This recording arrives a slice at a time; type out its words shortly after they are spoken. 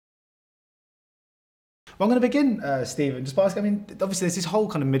Well, I'm going to begin, Stephen, just by asking, I mean, obviously there's this whole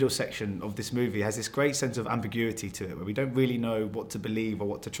kind of middle section of this movie has this great sense of ambiguity to it, where we don't really know what to believe or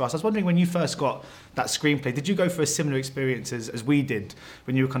what to trust. I was wondering, when you first got that screenplay, did you go for a similar experience as we did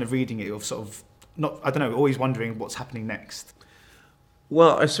when you were kind of reading it, of sort of, not, I don't know, always wondering what's happening next?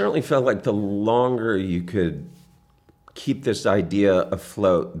 Well, I certainly felt like the longer you could keep this idea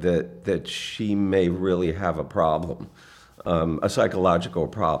afloat that she may really have a problem, a psychological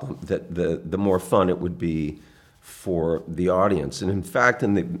problem, that the more fun it would be for the audience. And in fact,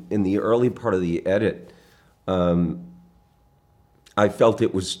 in the early part of the edit, I felt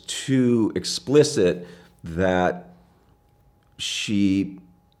it was too explicit that she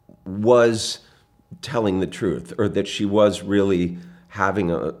was telling the truth, or that she was really having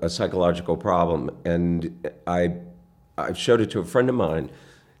a psychological problem. And I showed it to a friend of mine,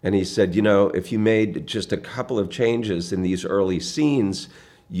 and he said, you know, if you made just a couple of changes in these early scenes,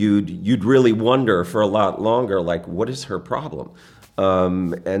 you'd really wonder for a lot longer, like, what is her problem?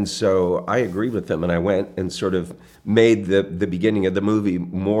 And so I agreed with him, and I went and sort of made the beginning of the movie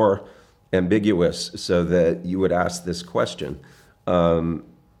more ambiguous so that you would ask this question.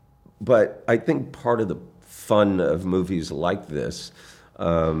 But I think part of the fun of movies like this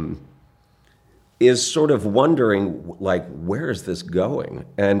is sort of wondering, like, where is this going?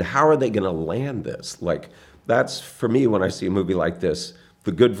 And how are they going to land this? Like, that's, for me, when I see a movie like this,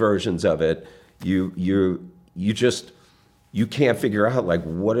 the good versions of it, you can't figure out, like,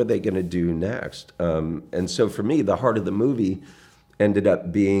 what are they going to do next? And so for me, the heart of the movie ended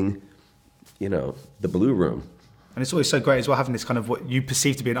up being, you know, the Blue Room. And it's always so great as well, having this kind of what you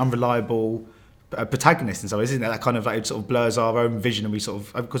perceive to be an unreliable protagonist in some ways, isn't it? That kind of like, it sort of blurs our own vision, and we sort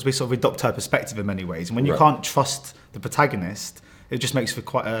of, because we sort of adopt her perspective in many ways. And when you can't trust the protagonist, it just makes for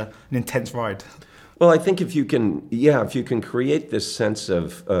quite an intense ride. Well, I think if you can create this sense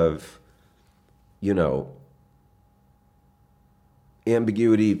of you know,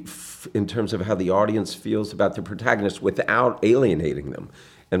 ambiguity in terms of how the audience feels about the protagonist without alienating them.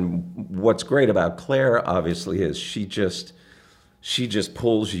 And what's great about Claire, obviously, is she just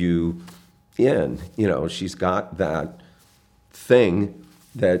pulls you in. You know, she's got that thing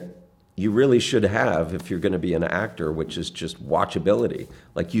that you really should have if you're going to be an actor, which is just watchability.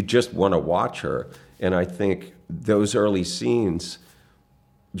 Like, you just want to watch her. And I think those early scenes,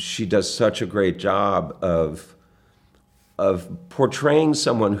 she does such a great job of portraying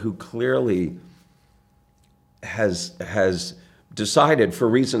someone who clearly has decided, for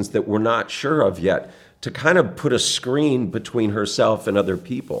reasons that we're not sure of yet, to kind of put a screen between herself and other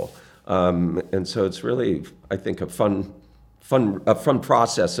people. And so it's really, I think, a fun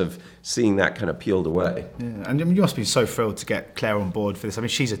process of seeing that kind of peeled away. Yeah, and you must be so thrilled to get Claire on board for this. I mean,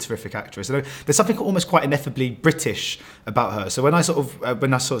 she's a terrific actress. There's something almost quite ineffably British about her. So when I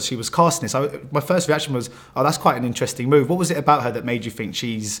saw she was casting this, my first reaction was, oh, that's quite an interesting move. What was it about her that made you think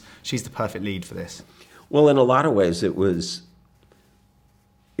she's the perfect lead for this? Well, in a lot of ways, it was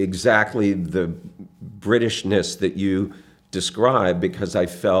exactly the Britishness that you described, because I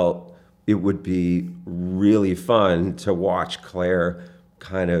felt it would be really fun to watch Claire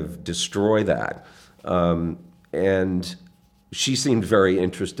kind of destroy that. And she seemed very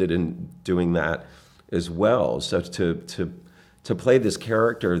interested in doing that as well. So to play this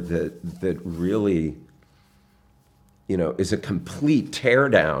character that really, you know, is a complete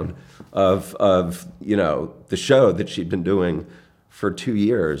teardown of you know, the show that she'd been doing for 2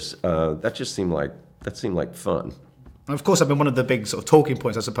 years, that seemed like fun. And of course, I mean, one of the big sort of talking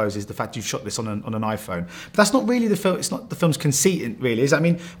points, I suppose, is the fact you've shot this on an iPhone. But that's not really the film. It's not the film's conceit, really, is it? I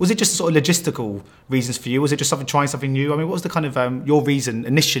mean, was it just sort of logistical reasons for you? Was it just trying something new? I mean, what was the kind of your reason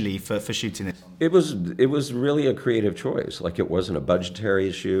initially for shooting it? It was really a creative choice. Like, it wasn't a budgetary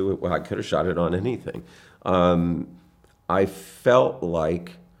issue. I could have shot it on anything. I felt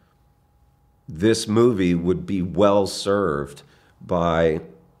like this movie would be well served by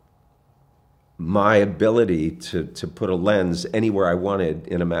my ability to put a lens anywhere I wanted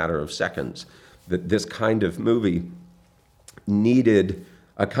in a matter of seconds. That this kind of movie needed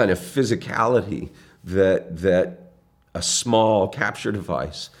a kind of physicality that a small capture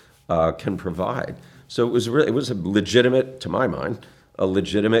device can provide. So it was a legitimate, to my mind, a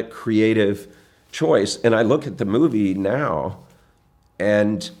legitimate creative choice. And I look at the movie now,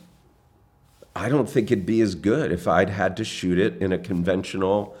 and I don't think it'd be as good if I'd had to shoot it in a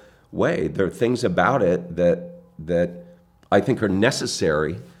conventional way. There are things about it that I think are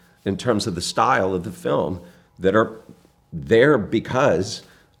necessary in terms of the style of the film that are there because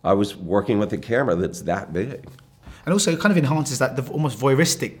I was working with a camera that's that big. And also it kind of enhances that the almost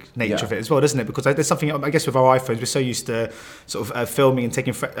voyeuristic nature of it as well, doesn't it? Because there's something, I guess with our iPhones, we're so used to sort of filming and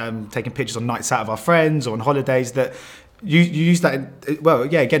taking pictures on nights out of our friends or on holidays that you use that,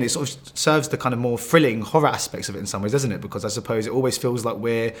 again, it sort of serves the kind of more thrilling horror aspects of it in some ways, doesn't it? Because I suppose it always feels like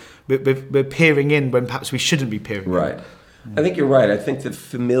we're peering in when perhaps we shouldn't be peering in. Right. I think you're right. I think the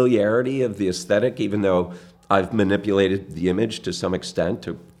familiarity of the aesthetic, even though I've manipulated the image to some extent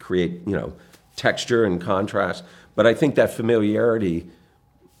to create, texture and contrast, but I think that familiarity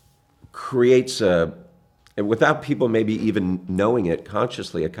creates without people maybe even knowing it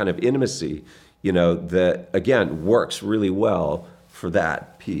consciously, a kind of intimacy, that again works really well for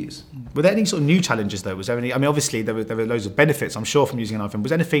that piece. Were there any sort of new challenges though? Was there any? I mean, obviously there were loads of benefits, I'm sure, from using an iPhone. Was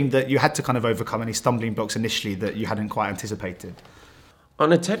there anything that you had to kind of overcome, any stumbling blocks initially that you hadn't quite anticipated?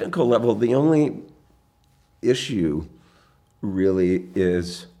 On a technical level, the only issue really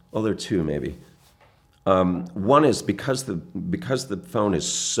is, there are two maybe. One is because the phone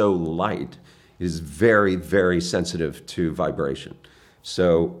is so light, it is very, very sensitive to vibration.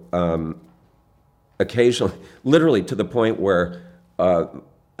 So occasionally, literally to the point where I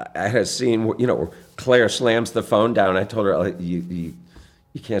had a scene where Claire slams the phone down. I told her, you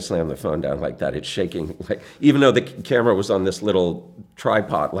can't slam the phone down like that. It's shaking. Like, even though the camera was on this little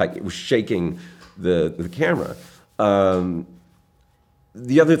tripod, like it was shaking the camera.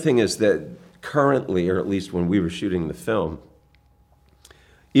 The other thing is that currently, or at least when we were shooting the film,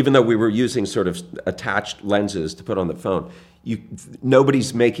 even though we were using sort of attached lenses to put on the phone,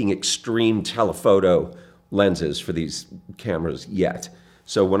 nobody's making extreme telephoto lenses for these cameras yet.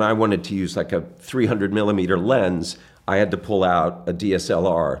 So when I wanted to use like a 300 millimeter lens, I had to pull out a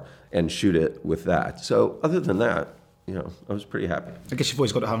DSLR and shoot it with that. So other than that, I was pretty happy. I guess you've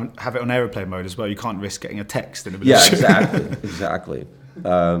always got to have it on aeroplane mode as well. You can't risk getting a text in a Yeah, exactly.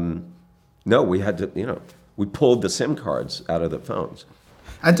 No, we had to, we pulled the SIM cards out of the phones.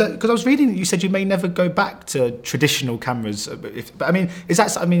 And because I was reading that you said you may never go back to traditional cameras. But I mean, is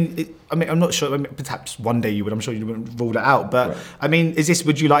that? I'm not sure. Perhaps one day you would. I'm sure you wouldn't rule it out. But right. I mean,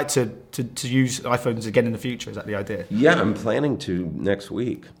 would you like to use iPhones again in the future? Is that the idea? Yeah, I'm planning to next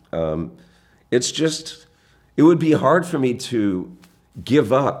week. It's just, it would be hard for me to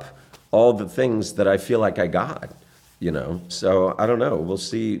give up all the things that I feel like I got. So I don't know. We'll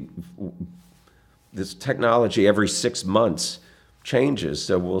see. This technology every 6 months changes,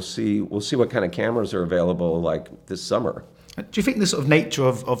 so we'll see what kind of cameras are available like this summer. Do you think the sort of nature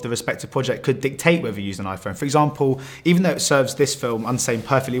of the respective project could dictate whether you use an iPhone? For example, even though it serves this film, Unsane,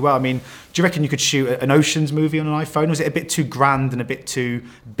 perfectly well, I mean, do you reckon you could shoot an Ocean's movie on an iPhone? Was it a bit too grand and a bit too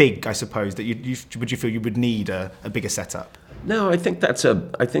big, I suppose, that would you feel you would need a bigger setup? No, I think that's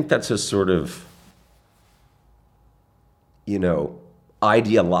a sort of,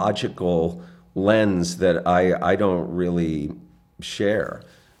 ideological lens that I don't really share.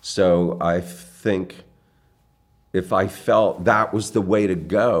 So I think if I felt that was the way to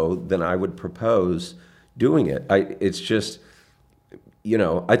go, then I would propose doing it. It's just,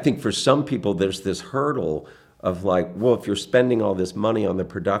 I think for some people there's this hurdle of like, well, if you're spending all this money on the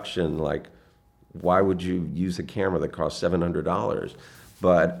production, like, why would you use a camera that costs $700?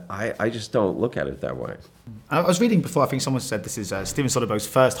 But I just don't look at it that way. I was reading before, I think someone said this is Steven Soderbergh's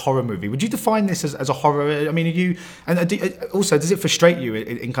first horror movie. Would you define this as a horror? I mean, also, does it frustrate you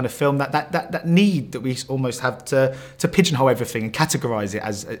in kind of film that need that we almost have to pigeonhole everything and categorize it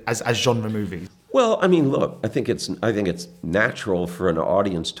as genre movies? Well, I mean, look, I think it's natural for an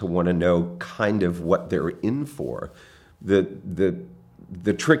audience to want to know kind of what they're in for. The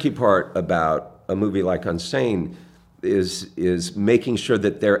tricky part about a movie like Unsane is making sure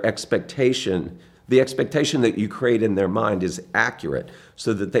that the expectation that you create in their mind is accurate,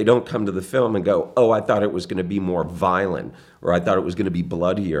 so that they don't come to the film and go, oh, I thought it was going to be more violent, or I thought it was going to be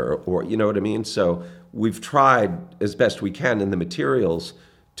bloodier, or you know what I mean? So we've tried as best we can in the materials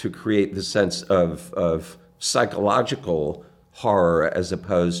to create the sense of psychological horror as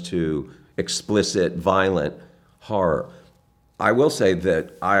opposed to explicit, violent horror. I will say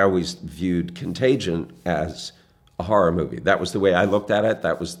that I always viewed Contagion as a horror movie. That was the way I looked at it.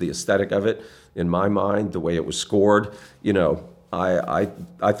 That was the aesthetic of it in my mind, the way it was scored. I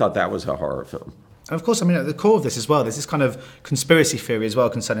thought that was a horror film. And of course, I mean, at the core of this as well, there's this kind of conspiracy theory as well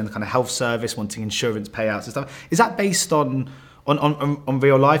concerning the kind of health service wanting insurance payouts and stuff. Is that based on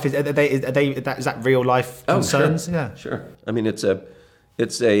real life? Is that real life concerns? Oh, sure. Yeah, sure. I mean, it's a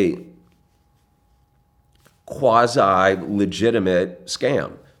quasi-legitimate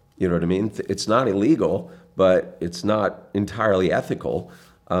scam. You know what I mean? It's not illegal, but it's not entirely ethical.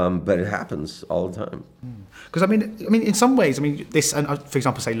 but it happens all the time. Because I mean, in some ways, I mean, this, and for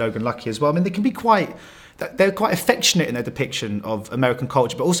example, say Logan Lucky as well. I mean, they can be they're quite affectionate in their depiction of American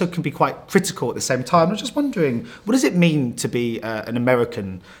culture, but also can be quite critical at the same time. I was just wondering, what does it mean to be an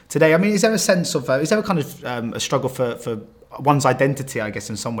American today? I mean, is there a sense of, is there a kind of a struggle for one's identity, I guess,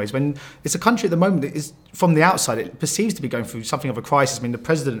 in some ways, when it's a country at the moment that is, from the outside, it perceives to be going through something of a crisis. I mean, the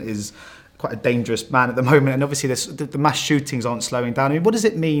president is quite a dangerous man at the moment, and obviously the mass shootings aren't slowing down. I mean, what does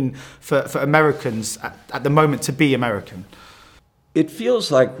it mean for Americans at the moment to be American? It feels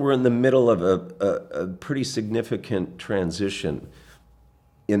like we're in the middle of a pretty significant transition,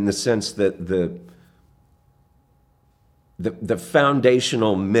 in the sense that the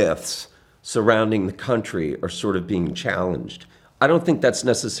foundational myths surrounding the country are sort of being challenged. I don't think that's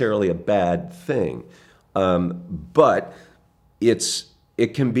necessarily a bad thing, but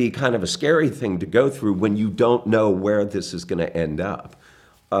it can be kind of a scary thing to go through when you don't know where this is going to end up.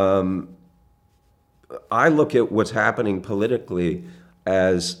 I look at what's happening politically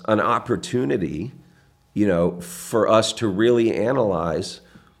as an opportunity, for us to really analyze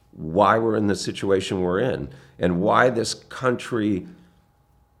why we're in the situation we're in, and why this country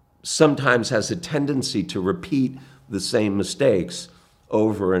sometimes has a tendency to repeat the same mistakes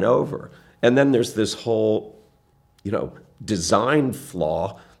over and over. And then there's this whole, design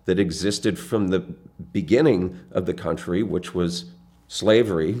flaw that existed from the beginning of the country, which was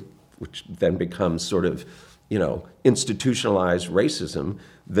slavery, which then becomes sort of, institutionalized racism,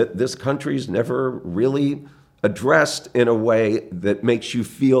 that this country's never really addressed in a way that makes you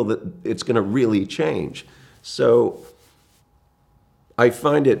feel that it's going to really change. So I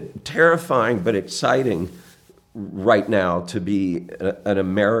find it terrifying but exciting right now to be an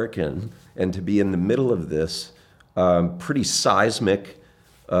American and to be in the middle of this pretty seismic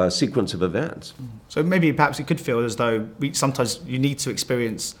sequence of events. So maybe perhaps it could feel as though sometimes you need to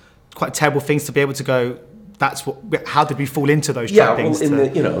experience quite terrible things to be able to go, how did we fall into those trappings? Well,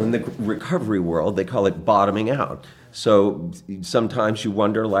 in the recovery world, they call it bottoming out. So sometimes you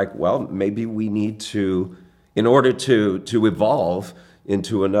wonder, maybe we need to, in order to evolve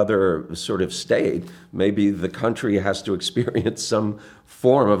into another sort of state, maybe the country has to experience some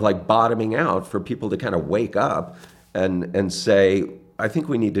form of bottoming out for people to kind of wake up and say, I think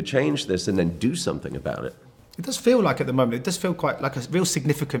we need to change this, and then do something about it. It does feel like at the moment, it does feel quite like a real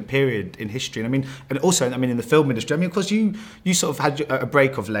significant period in history. And also in the film industry. Of course, you sort of had a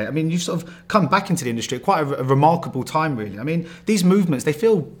break of late. You've sort of come back into the industry at quite a remarkable time, really. These movements, they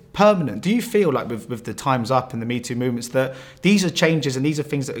feel permanent. Do you feel like with the Time's Up and the Me Too movements that these are changes and these are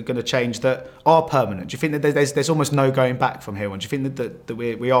things that are going to change that are permanent? Do you think that there's almost no going back from here on? Do you think that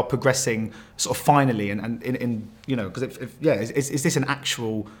we are progressing sort of finally and because is this an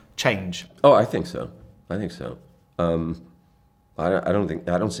actual change? Oh, I think so. I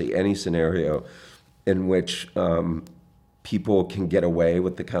don't see any scenario in which people can get away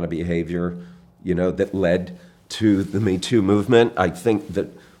with the kind of behavior, that led to the Me Too movement. I think that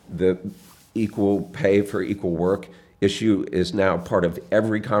the equal pay for equal work issue is now part of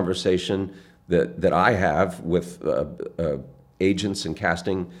every conversation that I have with agents and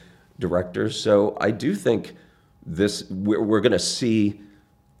casting directors. So I do think we're going to see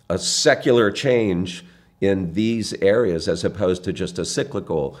a secular change in these areas as opposed to just a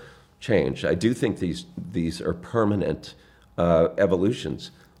cyclical change. I do think these are permanent evolutions.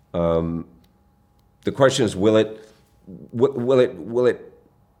 The question is, will it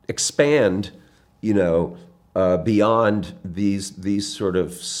expand, beyond these sort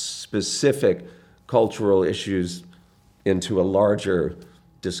of specific cultural issues into a larger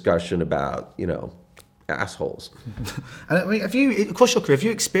discussion about, assholes. And across your career, have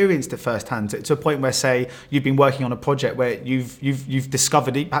you experienced it firsthand to a point where, say, you've been working on a project where you've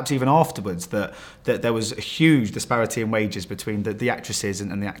discovered, perhaps even afterwards, that there was a huge disparity in wages between the actresses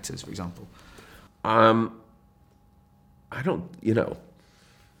and the actors, for example? I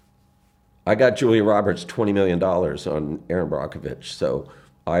got Julia Roberts $20 million on Erin Brokovich, so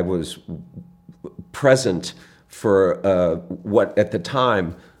I was present for what at the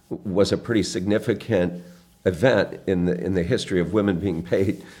time was a pretty significant event in the history of women being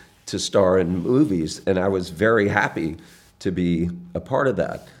paid to star in movies, and I was very happy to be a part of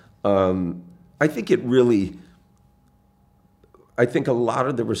that. I think a lot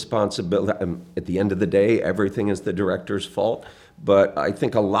of the responsibility, at the end of the day, everything is the director's fault, but I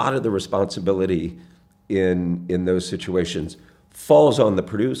think a lot of the responsibility in those situations falls on the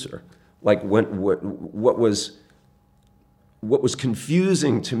producer. What was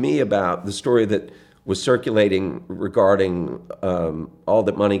confusing to me about the story that was circulating regarding All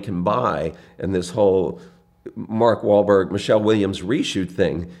That Money Can Buy and this whole Mark Wahlberg, Michelle Williams reshoot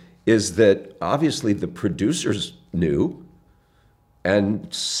thing is that obviously the producers knew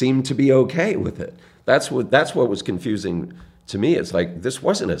and seemed to be okay with it. That's what was confusing to me. It's like, this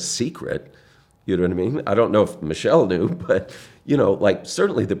wasn't a secret. You know what I mean? I don't know if Michelle knew, but, like,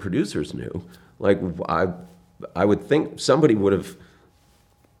 certainly the producers knew. Like, I would think somebody would have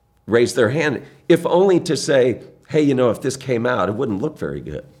raised their hand, if only to say, hey, if this came out, it wouldn't look very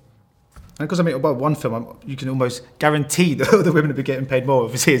good. And because about one film, you can almost guarantee that the women would be getting paid more.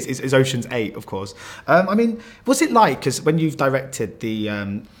 Obviously, is Ocean's 8, of course. What's it like? Because when you've directed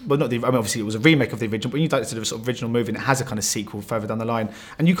obviously it was a remake of the original, but when you directed a sort of original movie and it has a kind of sequel further down the line,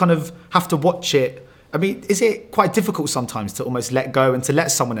 and you kind of have to watch it. Is it quite difficult sometimes to almost let go and to let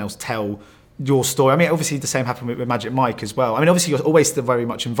someone else tell your story? Obviously the same happened with Magic Mike as well. Obviously you're always still very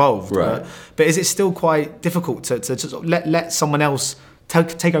much involved, right? But is it still quite difficult to sort of let someone else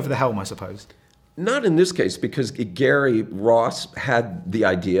take over the helm, I suppose? Not in this case, because Gary Ross had the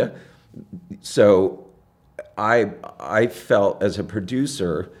idea. So I felt as a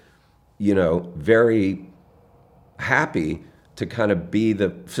producer, very happy to kind of be the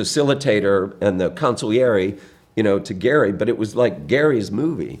facilitator and the consigliere, to Gary. But it was like Gary's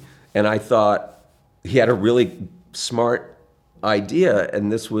movie. And I thought he had a really smart idea,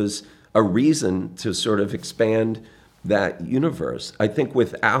 and this was a reason to sort of expand that universe. I think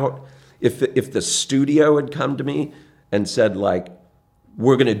if the studio had come to me and said, like,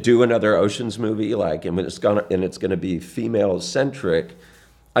 we're going to do another Ocean's movie, like, and it's going to be female centric,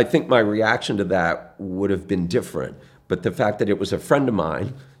 I think my reaction to that would have been different. But the fact that it was a friend of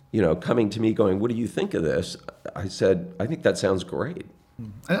mine, coming to me going, what do you think of this? I said, I think that sounds great.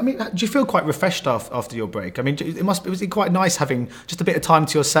 Do you feel quite refreshed after your break? Was it quite nice having just a bit of time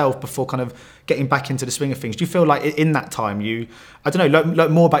to yourself before kind of getting back into the swing of things? Do you feel like in that time you,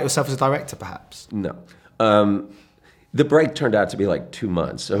 learn more about yourself as a director, perhaps? No. The break turned out to be like 2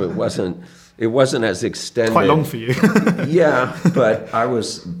 months, so it wasn't as extended. Quite long for you. Yeah, but I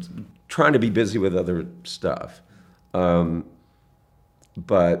was trying to be busy with other stuff. But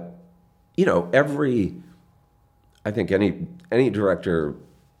I think any director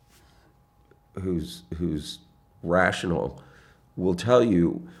who's rational will tell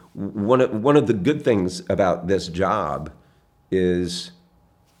you one of the good things about this job is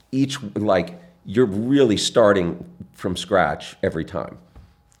you're really starting from scratch every time.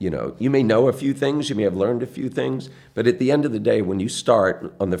 You may know a few things, you may have learned a few things, but at the end of the day, when you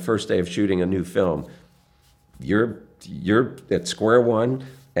start on the first day of shooting a new film, you're at square one,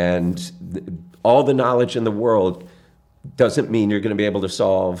 and all the knowledge in the world doesn't mean you're going to be able to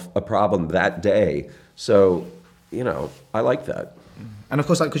solve a problem that day. So, I like that. And of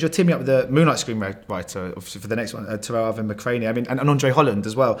course, because you're teaming up with the Moonlight screenwriter, obviously for the next one, Terrell Arvin McCraney, and Andre Holland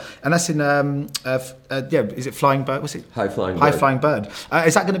as well. And that's in, is it Flying Bird? What's it? High Flying Bird. High Flying Bird.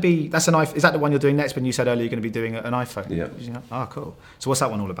 Is that going to be, is that the one you're doing next when you said earlier you're going to be doing an iPhone? Yeah. Oh, cool. So what's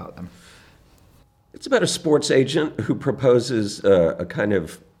that one all about then? It's about a sports agent who proposes a kind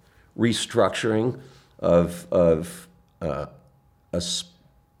of restructuring of a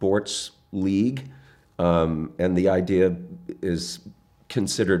sports league, and the idea is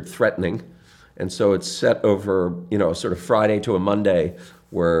considered threatening, and so it's set over sort of Friday to a Monday,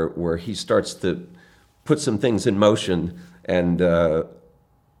 where he starts to put some things in motion, and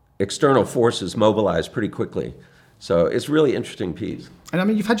external forces mobilize pretty quickly. So it's a really interesting piece.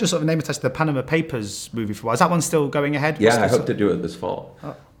 And you've had your sort of name attached to the Panama Papers movie for a while. Is that one still going ahead? Yeah, I hope to do it this fall.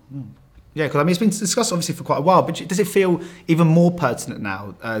 Oh. Yeah, because it's been discussed obviously for quite a while, but does it feel even more pertinent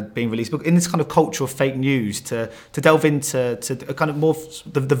now being released in this kind of culture of fake news to delve into a kind of more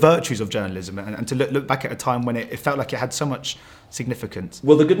the virtues of journalism and to look back at a time when it felt like it had so much significance?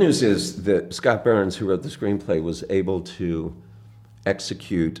 Well, the good news is that Scott Burns, who wrote the screenplay, was able to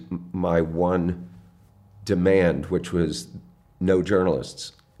execute my one demand, which was no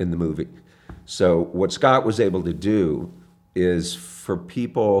journalists in the movie. So what Scott was able to do is, for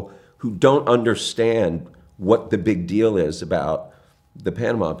people who don't understand what the big deal is about the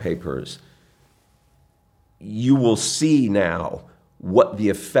Panama Papers, you will see now what the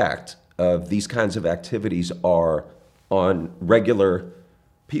effect of these kinds of activities are on regular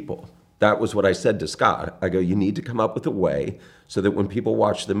people. That was what I said to Scott. I go, you need to come up with a way so that when people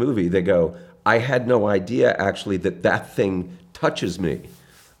watch the movie, they go, I had no idea actually that thing touches me.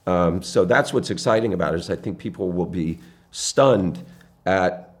 So that's what's exciting about it, is I think people will be stunned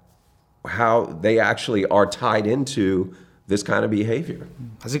at how they actually are tied into this kind of behavior.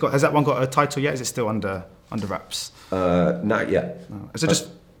 Has that one got a title yet? Is it still under wraps? Not yet. No. Is it just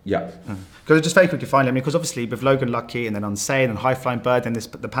Yeah. Because just very quickly, finally, because obviously with Logan Lucky and then Unsane and High Flying Bird and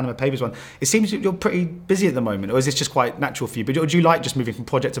the Panama Papers one, it seems you're pretty busy at the moment, or is this just quite natural for you? But do you like just moving from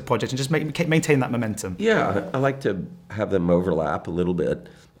project to project and just maintain that momentum? Yeah, I like to have them overlap a little bit.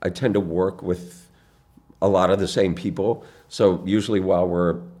 I tend to work with a lot of the same people. So usually while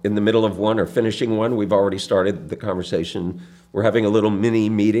we're in the middle of one or finishing one, we've already started the conversation. We're having a little mini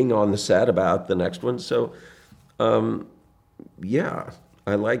meeting on the set about the next one. So, yeah,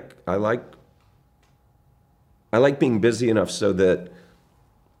 I like being busy enough so that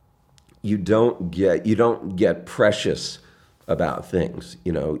you don't get precious about things.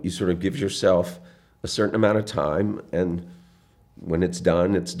 You know, you sort of give yourself a certain amount of time, and when it's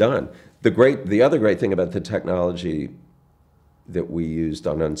done, it's done. The other great thing about the technology that we used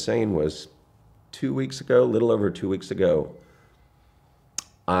on Unsane was 2 weeks ago, a little over 2 weeks ago,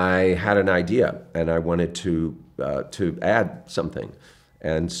 I had an idea and I wanted to add something.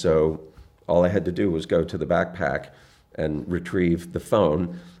 And so all I had to do was go to the backpack and retrieve the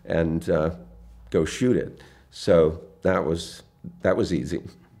phone and go shoot it. So that was easy.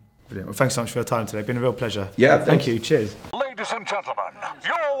 Brilliant. Well, thanks so much for your time today. It's been a real pleasure. Yeah, thank you. Cheers. Ladies and gentlemen,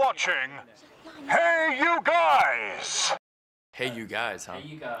 you're watching Hey You Guys! Hey You Guys, huh? Hey,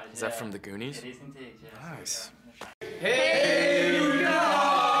 you guys. Is that from the Goonies? It is indeed, yes. Nice. Hey!